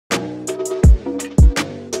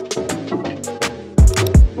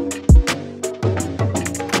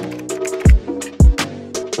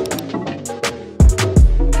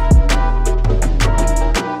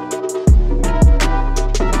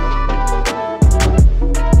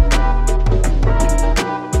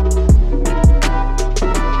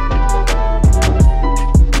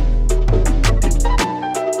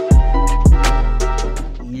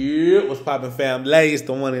poppin' fam? It's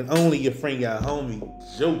the one and only your friend, your homie,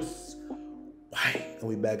 Juice. And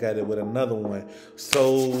we back at it with another one.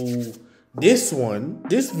 So this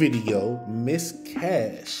video,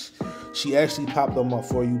 Ms.Ca, she actually popped on my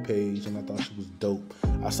For You page, and I thought she was dope.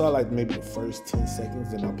 I saw like maybe the first 10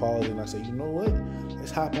 seconds, and I paused and I said, you know what?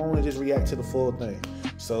 Let's hop on and just react to the full thing.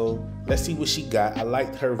 So let's see what she got. I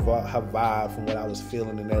liked her vibe from what I was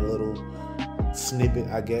feeling in that little snippet,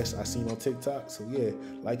 I guess, I seen on TikTok. So yeah,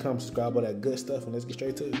 like, comment, subscribe, all that good stuff, and let's get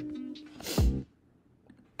straight to it.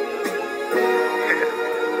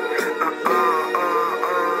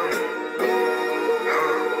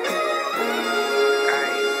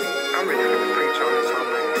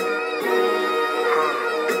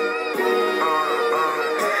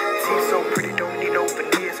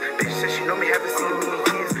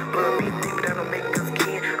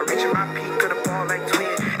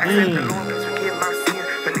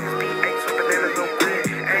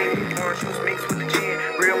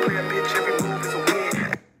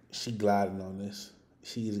 She gliding on this.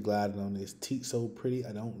 She is gliding on this. Teeth so pretty,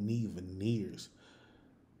 I don't need veneers.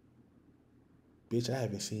 Bitch, I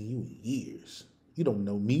haven't seen you in years. You don't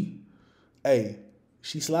know me. Hey,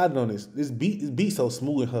 she sliding on this. This beat so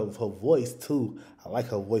smooth in her voice too. I like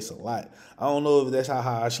her voice a lot. I don't know if that's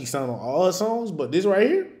how she sound on all her songs, but this right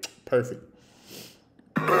here, perfect.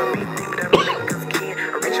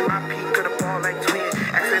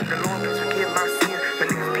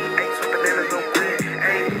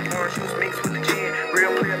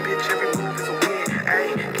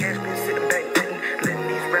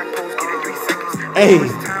 Hey.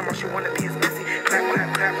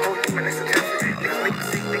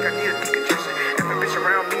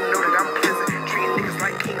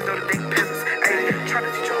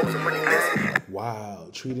 Wow,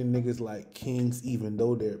 treating niggas like kings even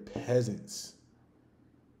though they're peasants.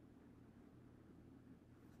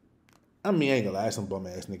 I mean, I ain't gonna lie, some bum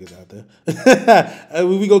ass niggas out there.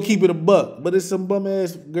 We gonna keep it a buck, but it's some bum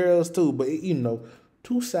ass girls too. But you know,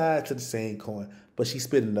 two sides to the same coin. But she's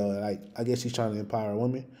spitting though, like, I guess she's trying to empower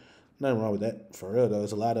women. Nothing wrong with that, for real though.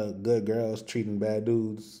 There's a lot of good girls treating bad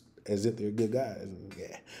dudes as if they're good guys. And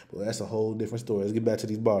yeah, but that's a whole different story. Let's get back to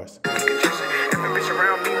these bars.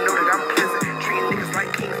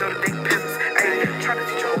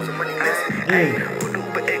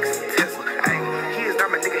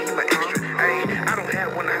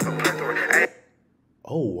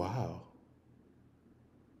 Oh wow.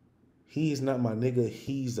 He's not my nigga,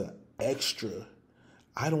 he's a extra.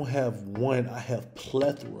 I don't have one, I have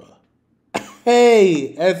plethora.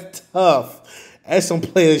 Hey, that's tough. That's some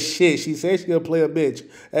player shit. She said she gonna play a bitch.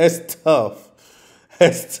 That's tough.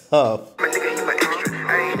 That's tough. My nigga, you an extra.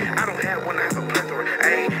 I don't have one, I have a plethora.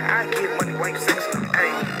 I get money, white sexy.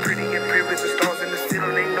 Pretty and privileged, the stars in the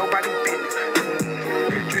ceiling, ain't nobody business.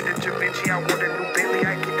 Treated Da Vinci, I want a new Bentley,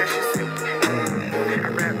 I get that shit simple.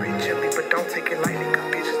 I rap rich gently, but don't take it lightly,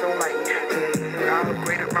 cause bitches don't like me. I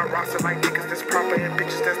upgraded my roster like niggas that's proper and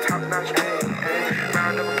bitches that's top notch.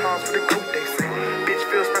 Round of applause for the goat, they say. Bitch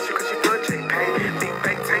feels special cause she blood J pay. Big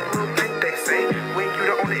bank tank, little bank, they say. When you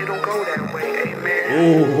the owner, it don't go that way, amen.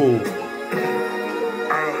 Ooh.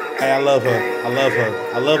 Hey, I love her. I love her.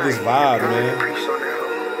 I love this vibe, man.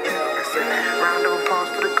 Round of applause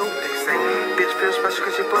for the goat, they say. Bitch feels special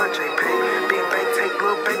cause she blood J pay. Big bank tank,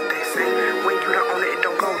 little bank, they say. When you the owner, it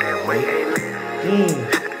don't go that way, amen.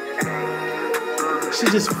 She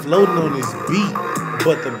just floating on this beat,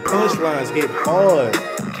 but the punchlines hit hard.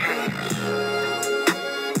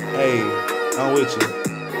 Hey, I'm with you.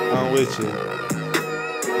 I'm with you.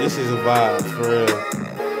 This is a vibe, for real.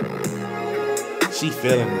 She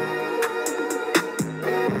feeling it.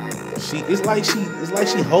 It's like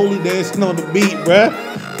she holy dancing on the beat, bruh.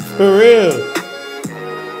 For real.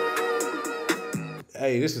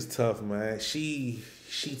 Hey, this is tough, man. She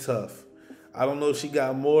tough. I don't know if she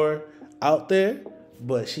got more out there,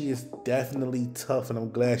 but she is definitely tough, and I'm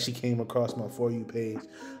glad she came across my For You page.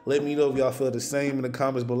 Let me know if y'all feel the same in the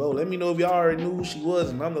comments below. Let me know if y'all already knew who she was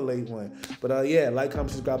and I'm the late one. But yeah, like, comment,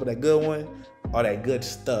 subscribe for that good one. All that good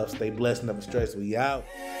stuff. Stay blessed, never stressed. We out.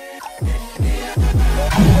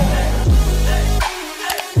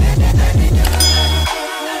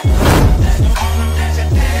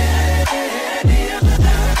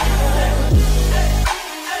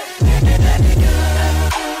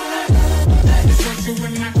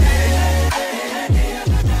 When I